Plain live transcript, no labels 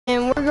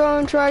We're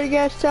going to try to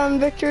get some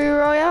victory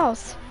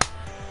royales.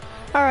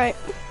 Alright.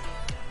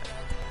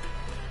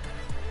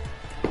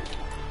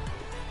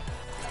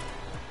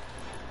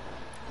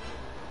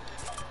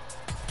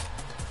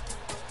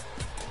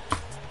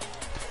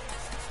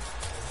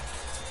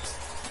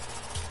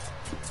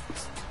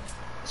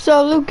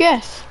 So,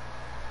 Lucas.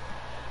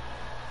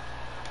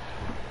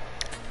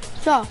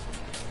 So,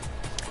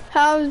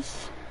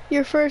 how's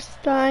your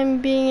first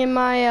time being in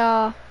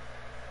my,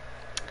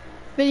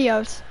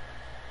 videos?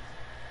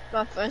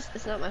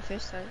 It's not my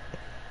first time.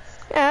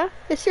 Yeah,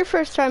 it's your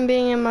first time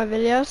being in my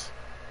videos.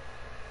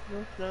 No,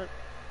 it's not.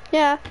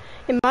 Yeah,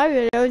 in my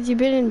videos, you've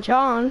been in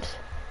John's.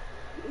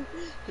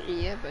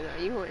 Yeah, but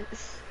not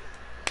yours.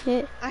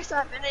 Yeah. I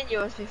saw been in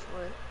yours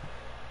before.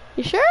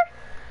 You sure?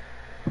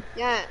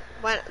 Yeah,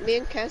 but me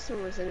and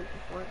Kirsten was in it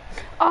before.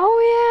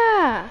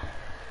 Oh, yeah.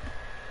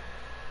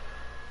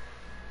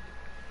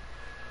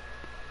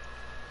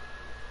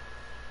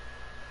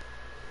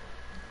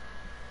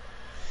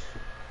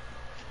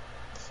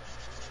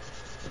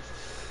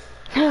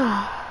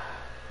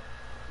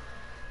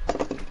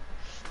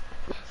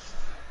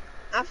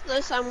 After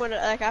this,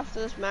 after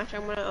this match,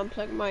 I'm gonna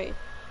unplug my,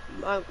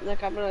 I'm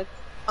gonna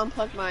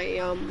unplug my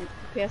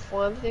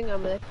PS4 and everything.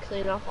 I'm gonna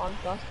clean off all the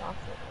dust off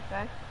it.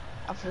 Okay.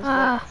 After this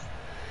match.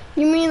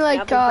 You mean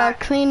Yeah, like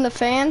clean the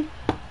fan?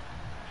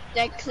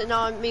 Yeah, no,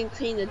 I mean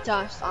clean the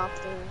dust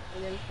after and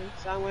everything.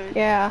 So I'm gonna.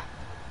 Yeah.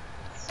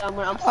 So I'm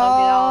gonna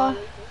unplug it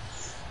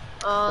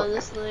all.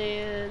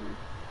 Listening.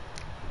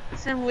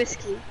 Some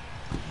whiskey.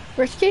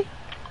 Whiskey?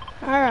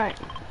 Alright.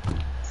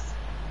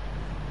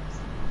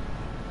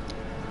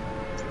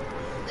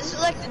 This is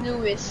like the new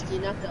whiskey,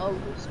 not the old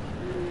whiskey.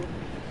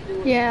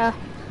 New Yeah.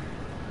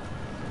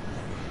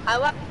 I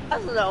like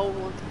the old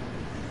one.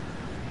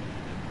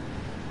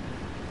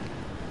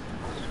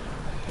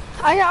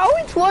 I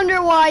always wonder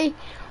why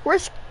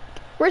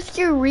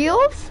Whiskey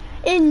Reels,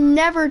 it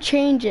never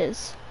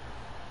changes.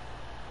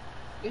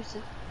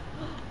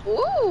 Ooh,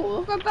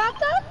 look about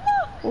that.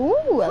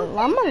 Ooh, a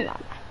llama.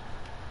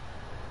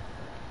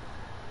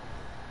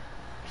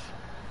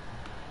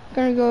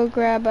 Gonna go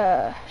grab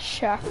a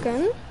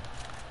shotgun.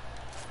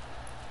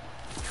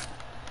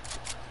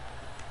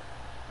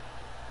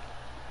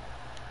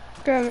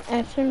 Grab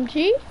an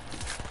SMG.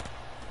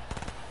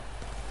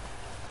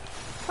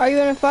 Are you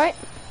gonna fight?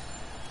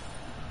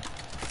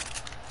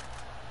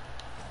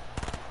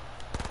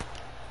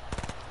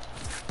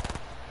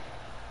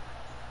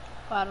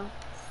 Bottom.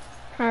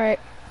 Alright.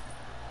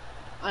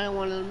 I don't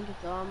want them to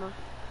get the armor.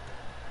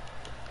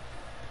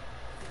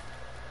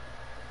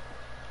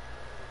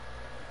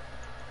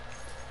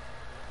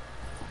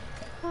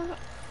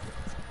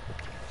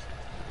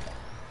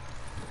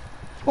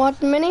 Want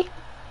the mini?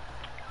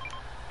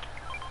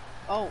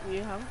 Oh,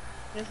 you have?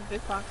 There's a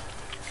big box.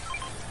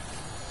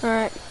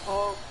 Alright.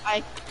 Oh,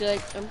 I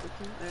like jumped in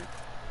there.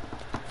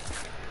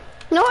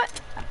 You know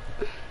what?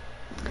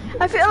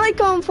 I feel like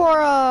going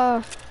for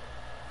I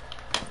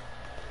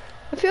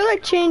feel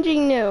like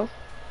changing new.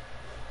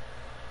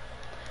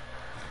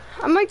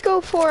 I might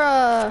go for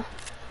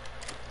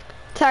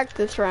attack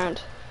this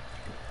round.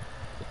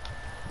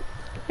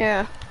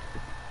 Yeah.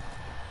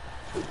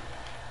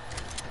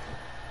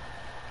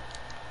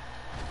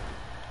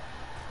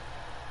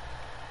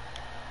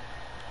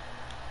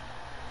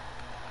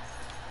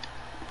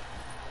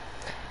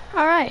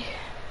 All right.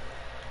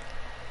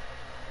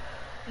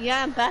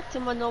 Yeah, I'm back to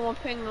my normal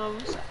ping. I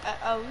was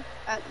at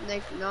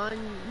like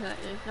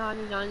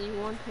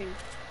 90-91 ping.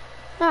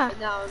 Ah. And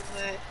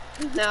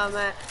now I'm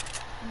at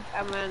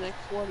like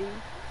 40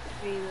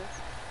 meters.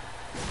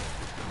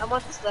 I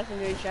want this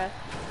legendary chest.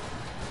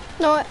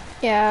 You know what?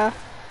 Yeah.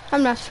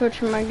 I'm not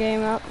switching my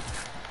game up.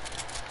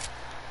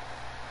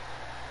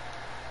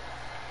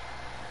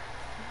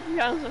 You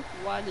guys look,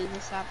 why did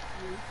this happen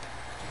to me?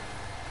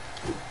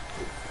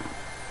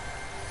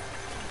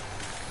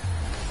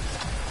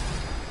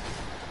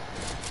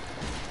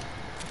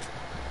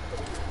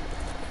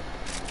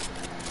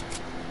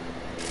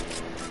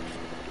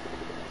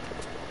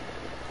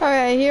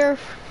 Alright, here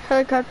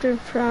helicopter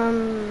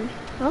from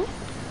oh.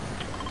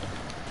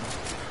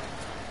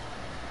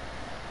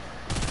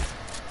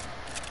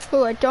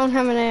 Oh, I don't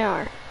have an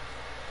AR.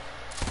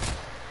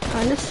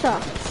 Kinda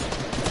sucks.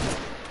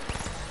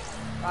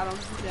 Bottom,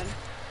 again.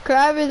 Could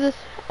I have this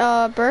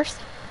burst?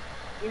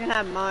 You can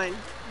have mine.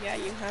 Yeah,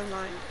 you have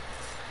mine.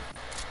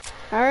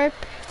 Alright.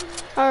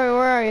 Alright,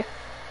 where are you?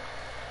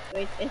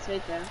 Wait, it's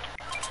right there.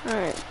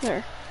 Alright,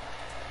 there.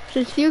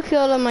 Since you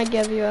killed him, I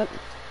give you it.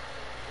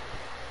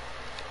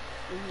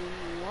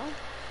 What?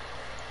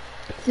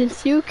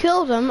 Since you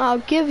killed him, I'll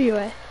give you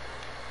it.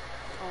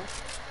 Oh.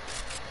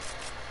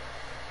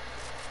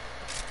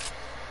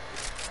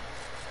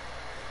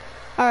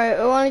 Alright,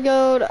 I wanna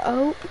go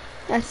to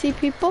I see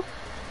people.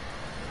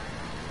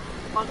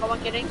 Come on,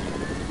 getting.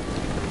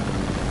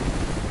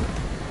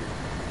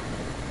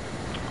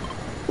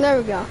 There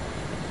we go.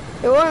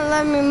 It wouldn't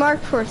let me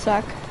mark for a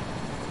sec.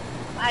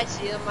 I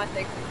see them, I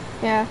think.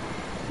 Yeah,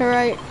 they're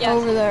right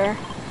over there.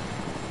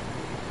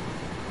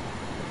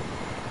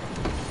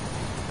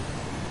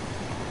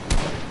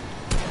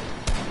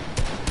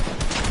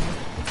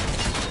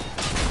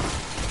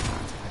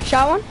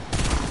 shot one.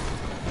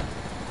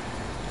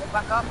 Go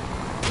back up.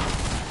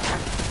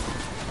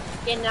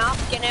 Get out,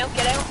 get out,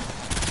 get out.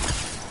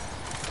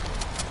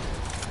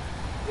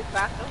 Get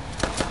back up.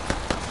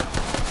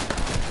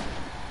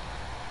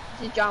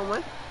 This is John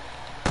Wick.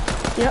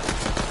 Yep.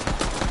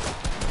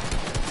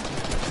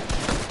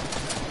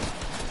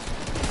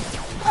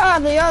 Ah,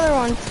 the other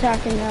one's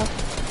attacking now.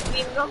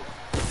 Beam them.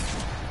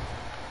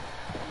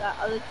 That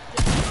other.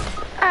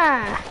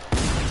 Ah.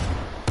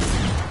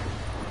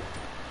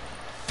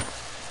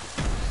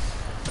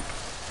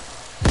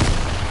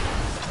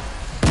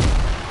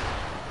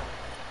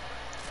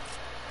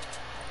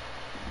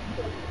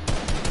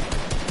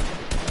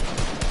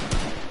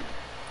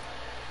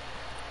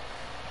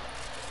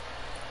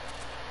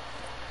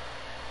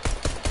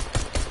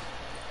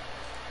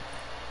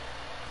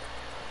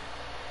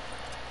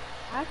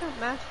 I got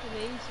master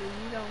laser,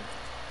 you don't.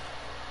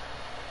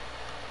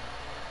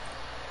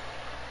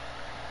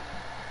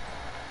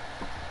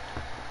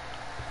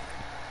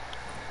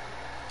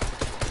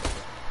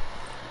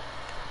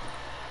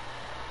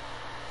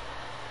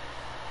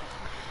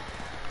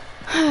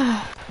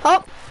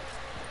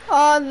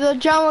 Oh, the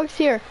John Wick's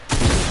here.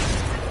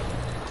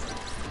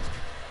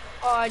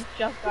 Oh, I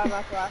just got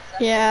back last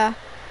second. Yeah.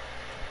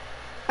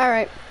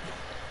 Alright.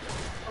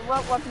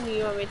 What weapon do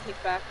you want me to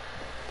take back?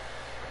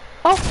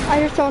 Oh, I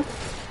hear someone.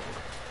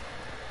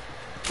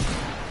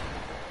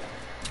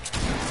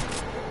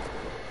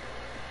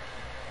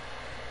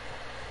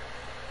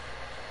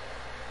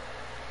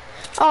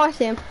 Oh, I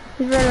see him.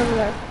 He's right over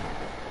there.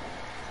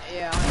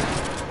 Yeah.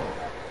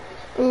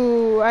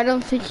 Ooh, I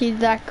don't think he's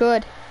that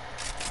good.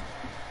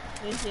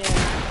 Yeah.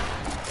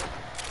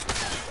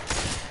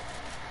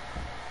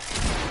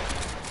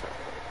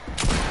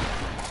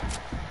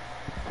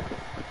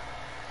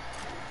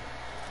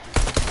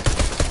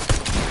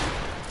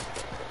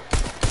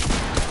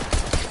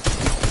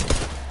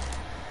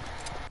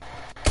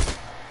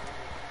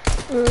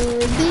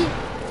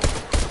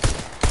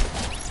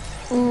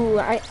 Ooh,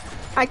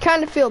 I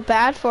kind of feel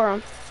bad for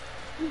him.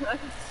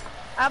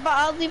 But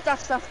I'll leave that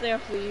stuff there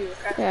for you,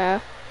 okay? Yeah.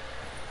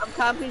 I'm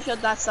kind of pretty sure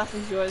that stuff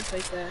is yours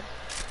right there.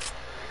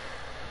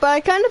 But I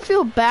kind of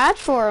feel bad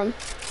for him.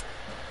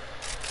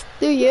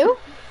 Do you?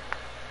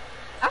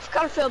 I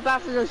kind of feel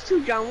bad for those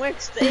two John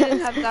Wicks. They didn't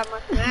have that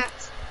much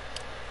max.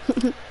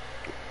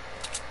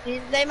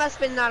 They must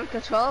have been not a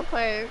control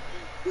player.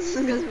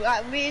 Because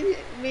me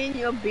and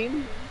you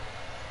beamed.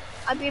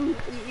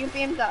 You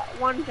beamed that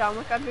one John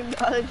Wick, I beamed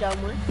the other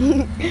John Wick.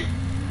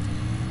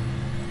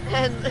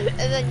 and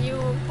then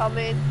you come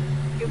in,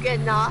 you get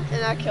knocked,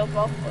 and I kill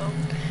both of them.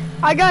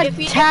 I got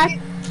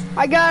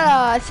I got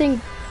I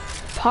think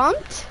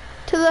pumped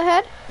to the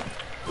head.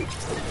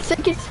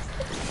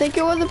 Think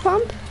it was a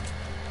pump?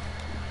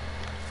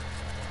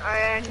 I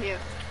am here.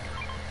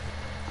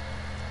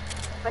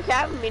 I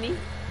have a mini.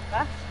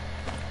 Huh?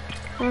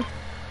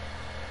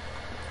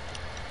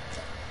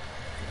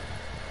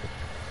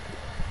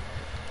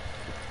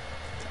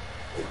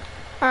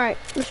 Alright,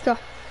 let's go.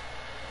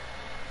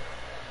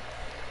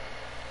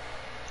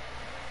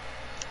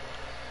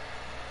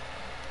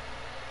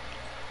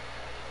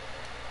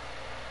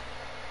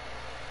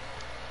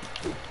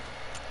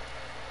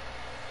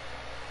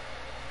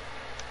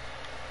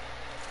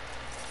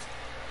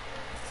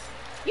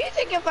 You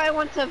think if I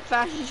went to a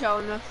fashion show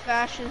and the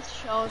fashion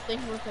show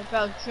thing was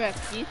about drip,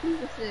 do you think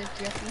this is a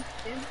dripping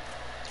skin?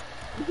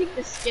 You think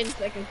the skin's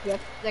like a drip?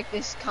 Like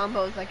this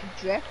combo is like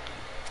a drip?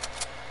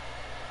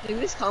 You think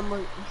this combo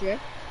is a drip?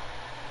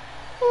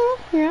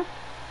 Yeah.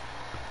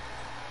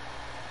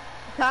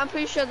 I'm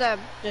pretty sure that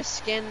the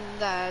skin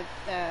that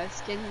yeah, the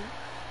skin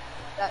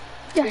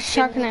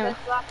shotgun ammo.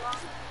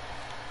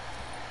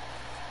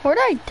 Where'd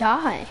I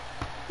die?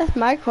 That's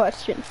my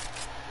question.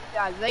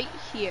 Yeah, right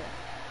here.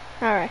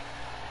 Alright.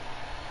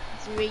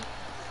 It's right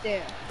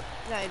there.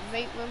 Yeah,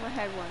 right where my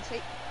head was.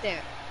 Right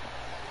there.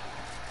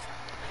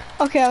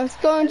 Okay, let's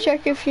go and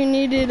check if you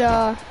needed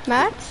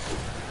mats.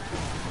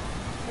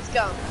 Let's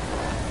go.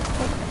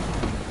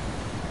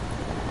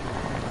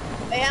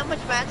 Hey, how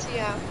much mats do you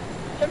have?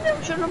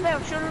 Shoot them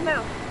down, shoot them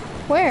down.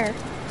 Where?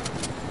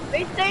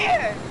 Right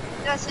there!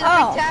 That's in the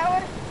Oh. big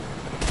tower.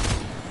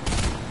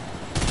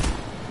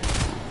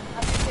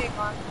 That's the big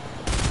one.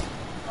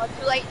 Oh,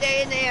 too late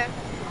there in there.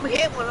 I'm gonna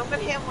hit one, I'm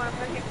gonna hit one, I'm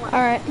gonna hit one.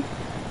 Alright.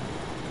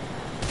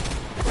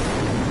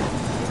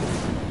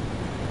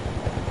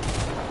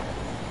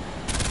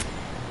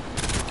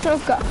 Oh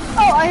god.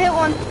 Oh, I hit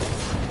one.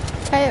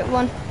 I hit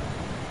one.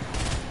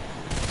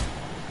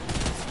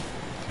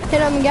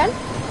 Hit him again?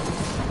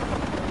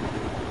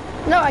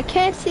 No, I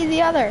can't see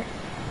the other.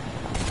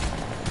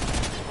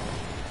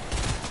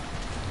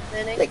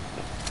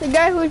 The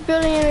guy who was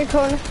building in the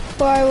corner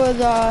where I was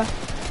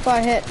where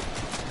I hit.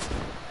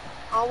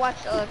 I'll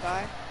watch the other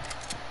guy.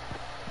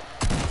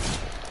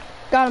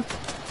 Got him.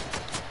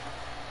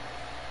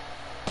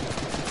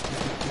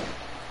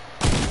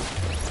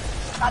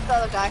 Got the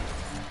other guy.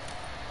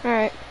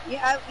 Alright.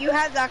 You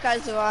have that guy,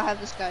 so I'll have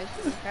this guy,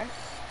 okay?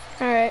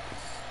 Alright.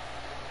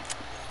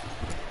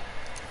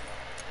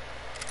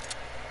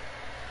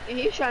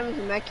 He's trying to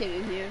make a med kit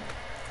in here.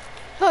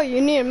 Oh,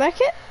 you need a mech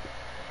kit?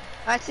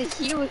 Actually,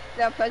 he was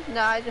the person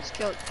that I just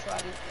killed, so I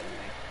didn't kill him.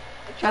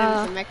 I'm trying to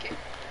use a mech kit.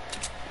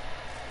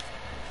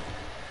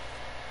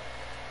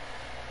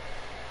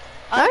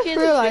 I just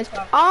realized.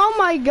 Oh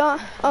my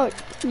god. Oh,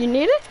 you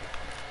need it?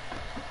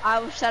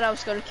 Said I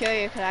was gonna kill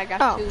you because I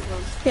got 2 of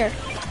them. Here.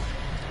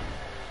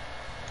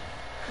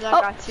 Cause I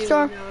got 2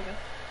 Storm. of them.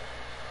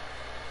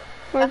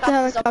 Where's the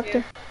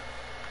helicopter?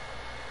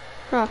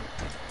 Oh.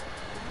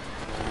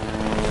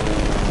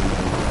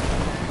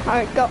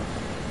 Alright, go.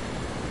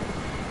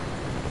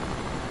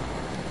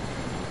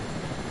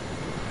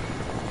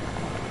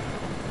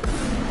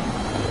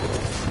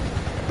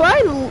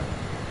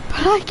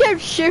 But I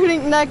kept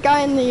shooting that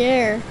guy in the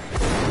air.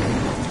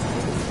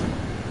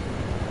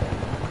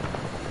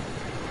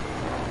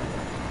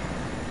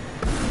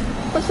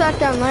 What's that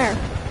down there?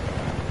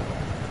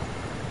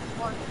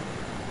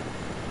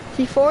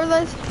 C4,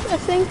 I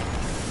think?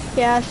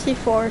 Yeah,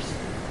 C4s.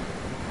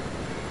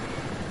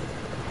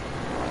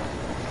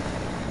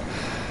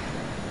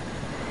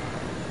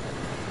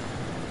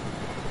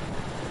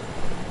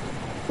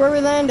 Where are we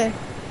landing?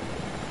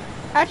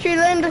 Actually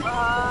landed.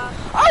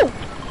 Oh!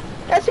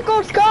 That's a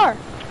gold scar.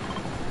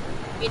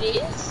 It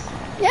is?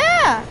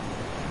 Yeah.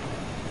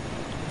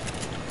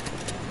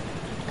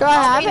 Do I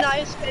have it?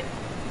 Nice,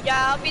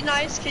 yeah, I'll be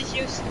nice because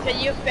you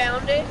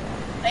found it.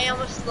 I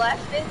almost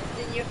left it,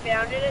 then you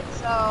found it,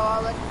 so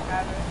I'll let you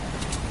have it.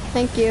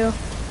 Thank you.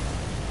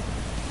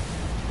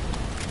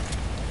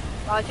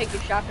 I'll take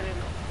your shotgun in.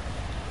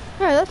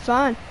 Alright, that's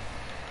fine.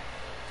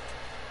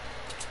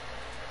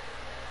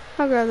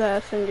 I'll grab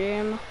that SMG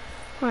ammo.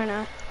 Why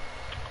not?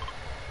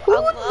 I'm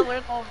gonna go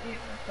over here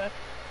real quick.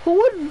 Who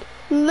would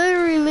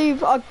literally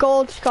leave a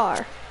gold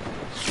scar?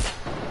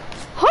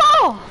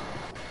 Oh!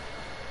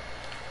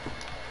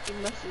 You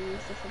must have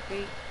used this for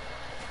bait.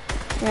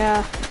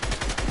 Yeah.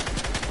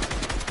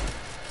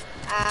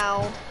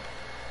 Ow.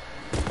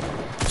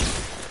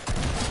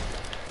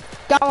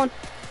 Got one.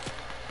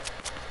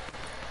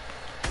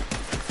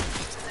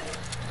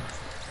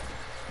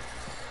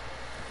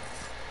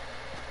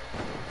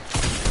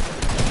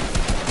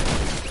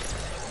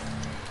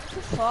 What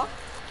the fuck?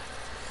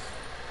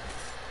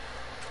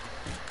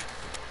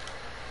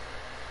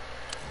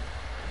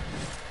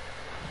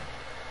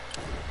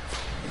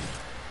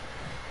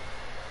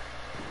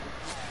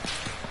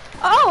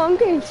 Oh, I'm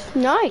getting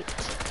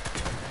sniped.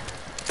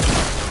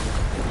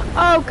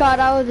 Oh god,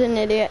 I was an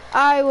idiot.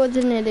 I was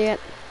an idiot.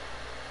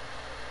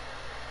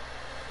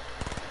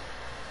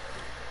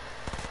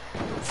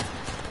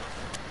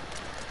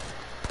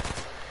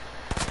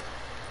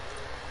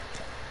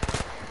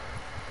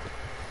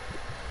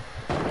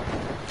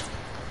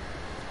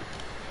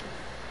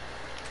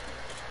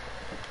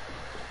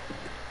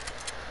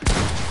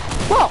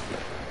 Whoa!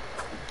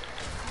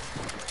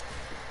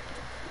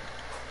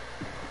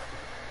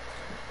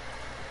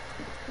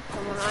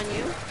 Someone on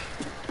you?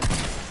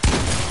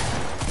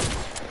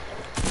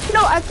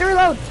 No, I have to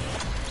reload.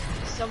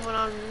 Someone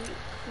on me.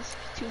 There's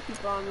 2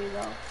 people on me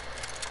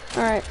though.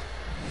 Alright.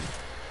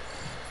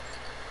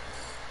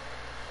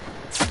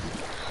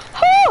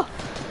 Oh!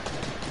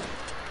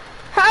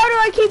 How do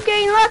I keep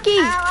getting lucky?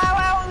 Ow, ow,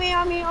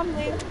 ow, on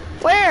me.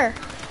 Where?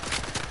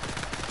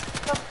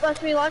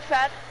 That's me, launch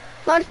pad.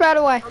 Launch pad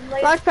away.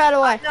 Launch pad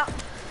away. No.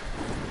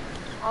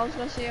 I was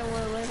gonna say I'm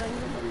gonna land on you,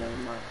 but never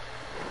mind.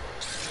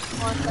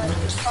 Launch pad,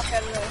 just fuck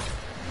out of there.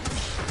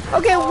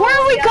 Okay, where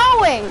are we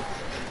going?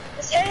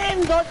 Just hit it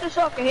and go to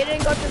circle. Hit it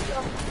and go to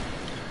circle.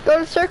 Go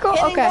to circle? Hit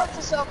it Okay. and go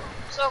to circle.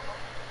 Circle.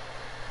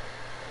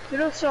 Do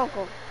the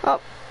circle.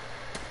 Oh.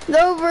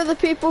 Those were the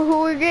people who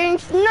were getting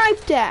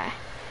sniped at.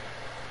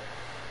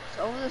 It's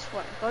over this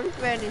way. Go to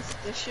Granny's.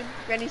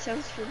 Granny's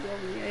house should be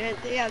over here.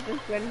 Yeah, there's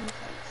Granny's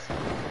house.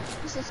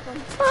 Let's just go.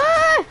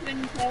 Ah!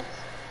 Granny's house.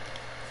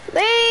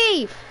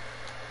 Leave!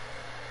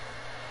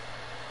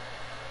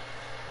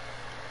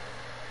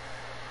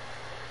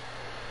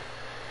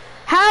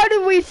 How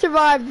did we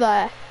survive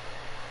that?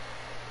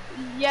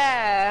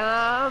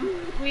 Yeah,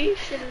 we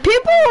should.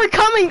 People were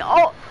coming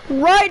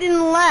right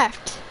and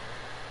left.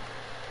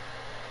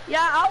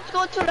 Yeah, I was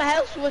going to the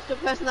house with the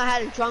person that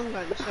had a drum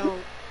gun, so.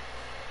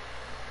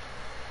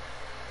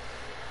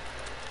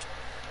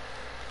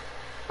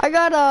 I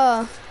got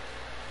a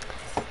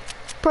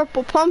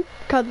purple pump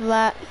because of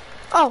that.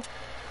 Oh.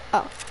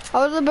 I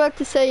was about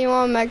to say you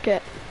want to make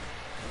it.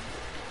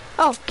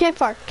 Oh,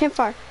 campfire.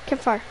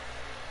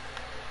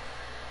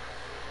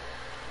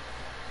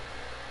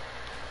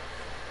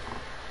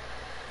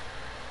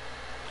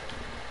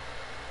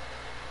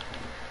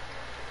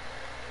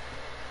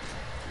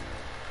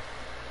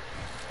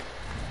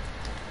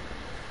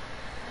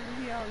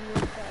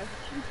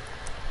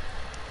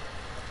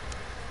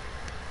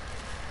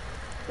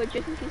 But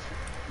just in case.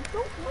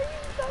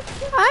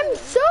 I'm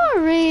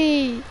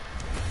sorry.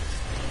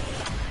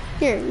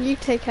 Here, you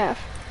take half.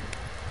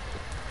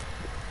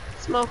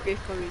 Smoke it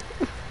for me.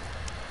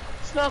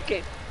 Smoke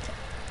it.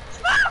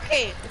 Smoke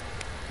it!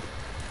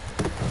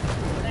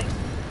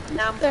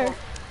 Now I'm There. full.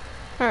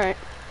 Alright.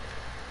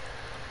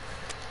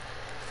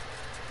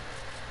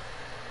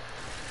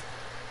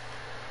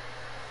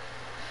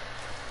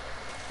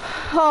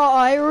 Oh,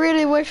 I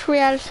really wish we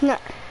had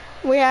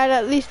we had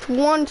at least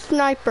one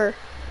sniper.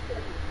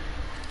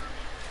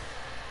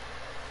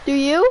 Do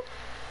you?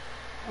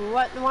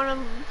 What? Want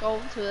to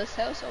go to this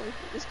house over here?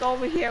 Let's go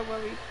over here where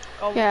we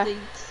go Yeah. with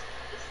these.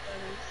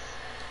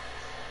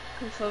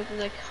 Consulting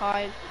like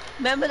hide.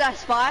 Remember that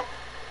spot?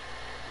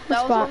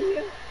 That was over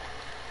here.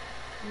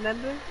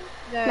 Remember?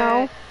 The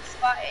No.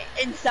 spot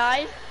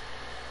inside?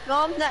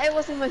 No, it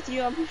wasn't with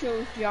you. I'm pretty sure it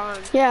was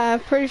John. Yeah, I'm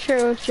pretty sure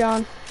it was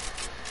John.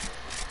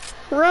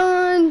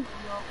 Run!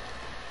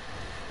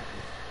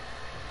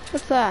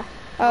 What's that?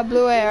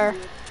 Blue air.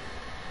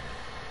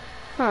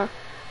 Huh.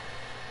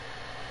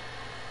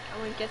 I'm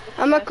gonna get the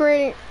I'm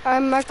upgrading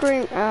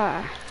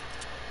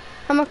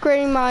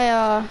my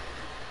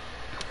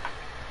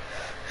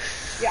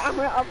Yeah, I'm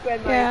gonna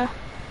upgrade my yeah.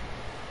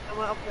 I'm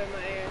gonna upgrade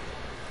my air.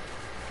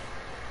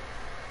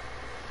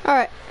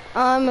 Alright.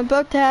 I'm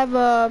about to have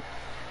a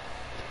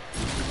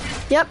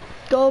yep,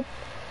 gold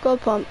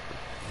pump.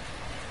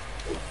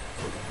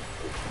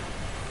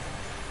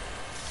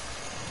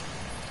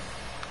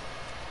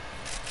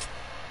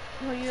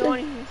 Oh, you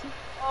want to use it?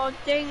 Oh,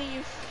 dang it,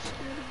 you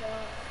screwed it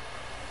up.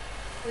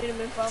 Wait a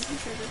minute, Bob, I'm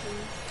sure this is...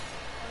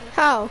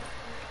 How?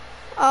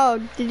 Oh,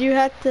 did you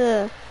have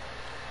to...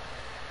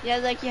 Yeah,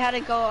 like you had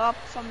to go up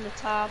from the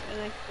top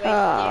and like break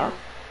down.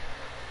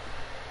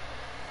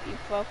 You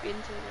broke into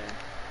the...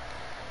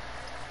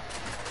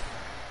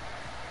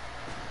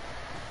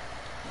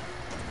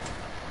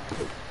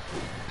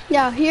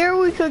 Yeah, here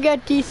we could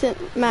get decent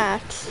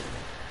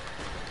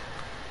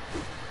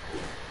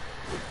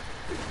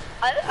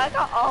I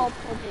got all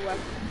purple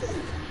weapons.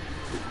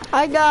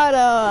 I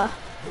got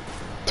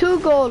 2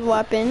 gold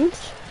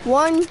weapons,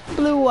 1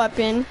 blue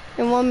weapon,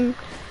 and 1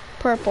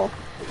 purple.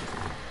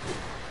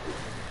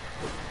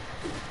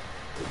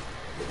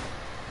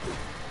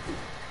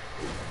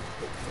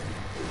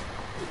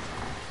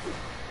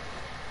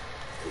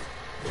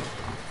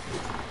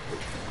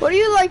 What do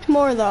you like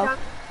more though?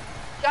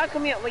 John,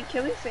 come here. Wait,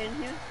 can we fit in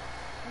here?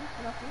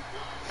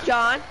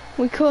 John.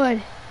 We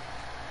could.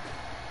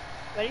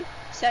 Ready?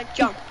 Set,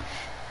 jump.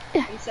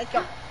 Yeah. Ready, set,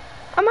 jump.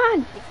 I'm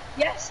on.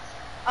 Yes.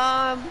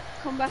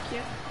 Come back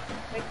here.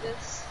 Like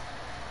this.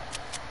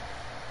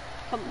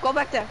 Come, go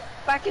back there.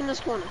 Back in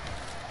this corner.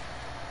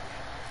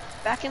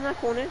 Back in that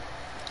corner.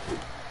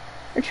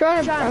 I'm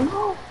trying to. John,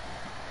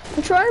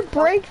 I'm trying to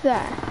break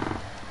that.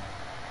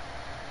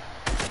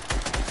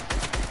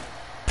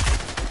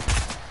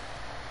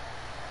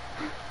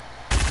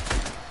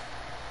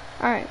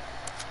 All right.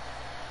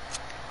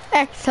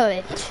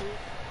 Excellent.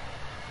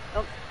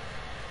 Nope.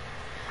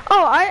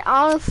 Oh, I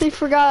honestly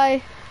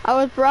forgot I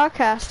was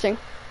broadcasting.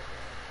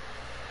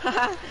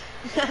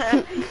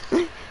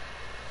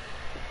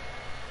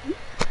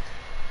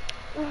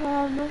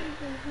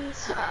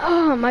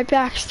 Oh, my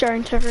back's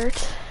starting to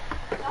hurt.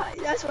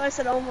 That's why I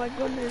said, oh my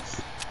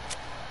goodness.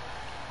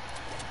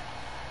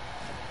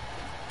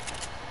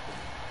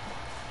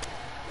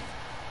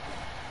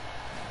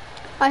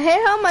 I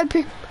hate how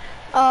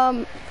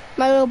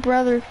my little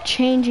brother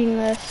changing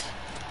this.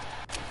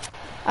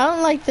 I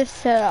don't like this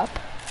setup.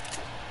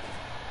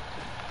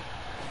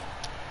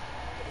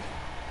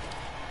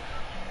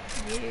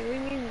 Yeah, we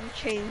need to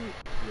change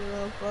your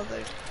little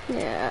brother.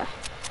 Yeah.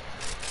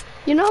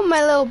 You know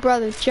my little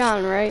brother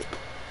John, right?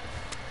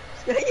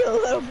 Your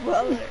little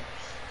brother.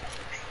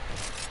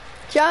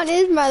 John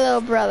is my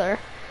little brother.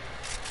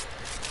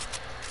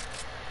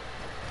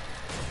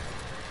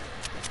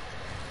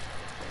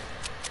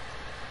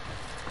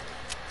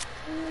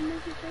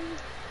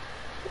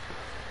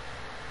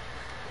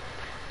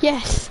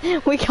 Yes,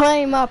 we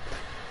climb up.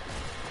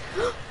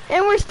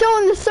 And we're still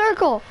in the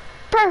circle.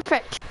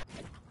 Perfect.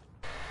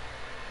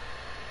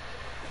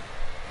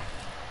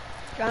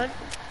 John?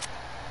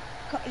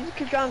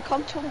 John,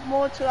 come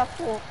more to that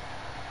floor.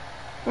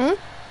 Hmm?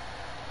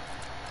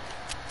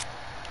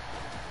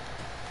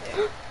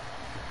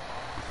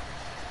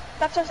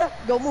 Stop.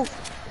 Don't move.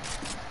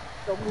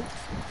 Don't move.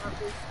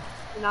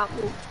 Not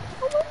move.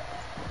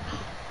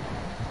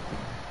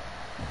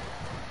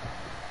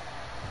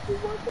 Do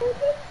not move.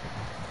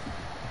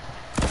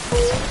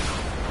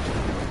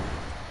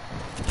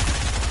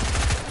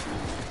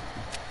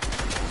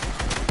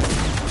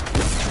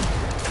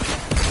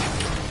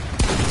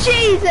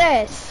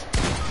 Jesus!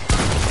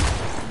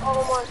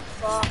 Oh my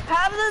god.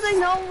 How did they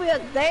know we're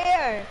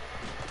there?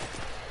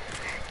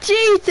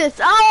 Jesus!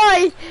 All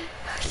I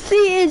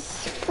see is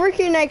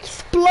freaking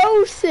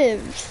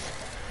explosives.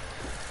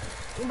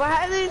 But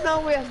how did they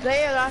know we're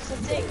there? That's the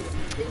thing.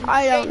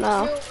 I don't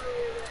know.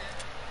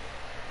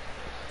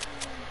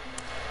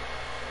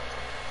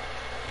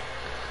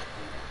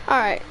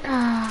 Alright.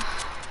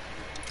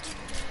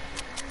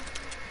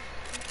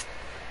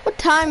 What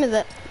time is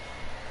it?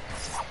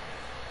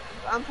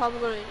 I'm probably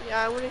gonna,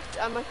 yeah,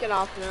 I might get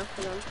off now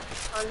because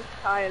I'm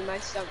tired in my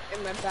stomach,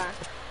 in my back.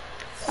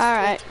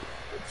 Alright.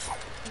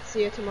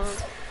 See you tomorrow.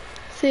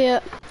 See ya.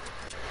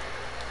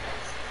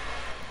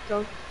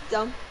 Don't be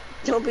dumbing.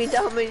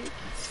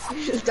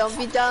 Don't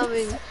be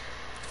dumbing.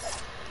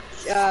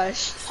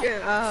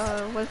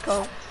 What's it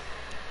called?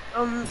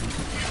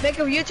 make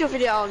a YouTube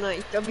video all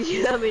night. I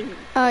mean,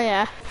 Oh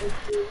yeah.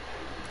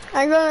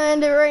 I'm gonna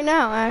end it right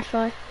now,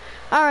 actually.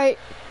 Alright,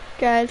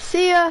 guys,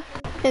 see ya,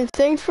 and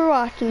thanks for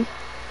watching.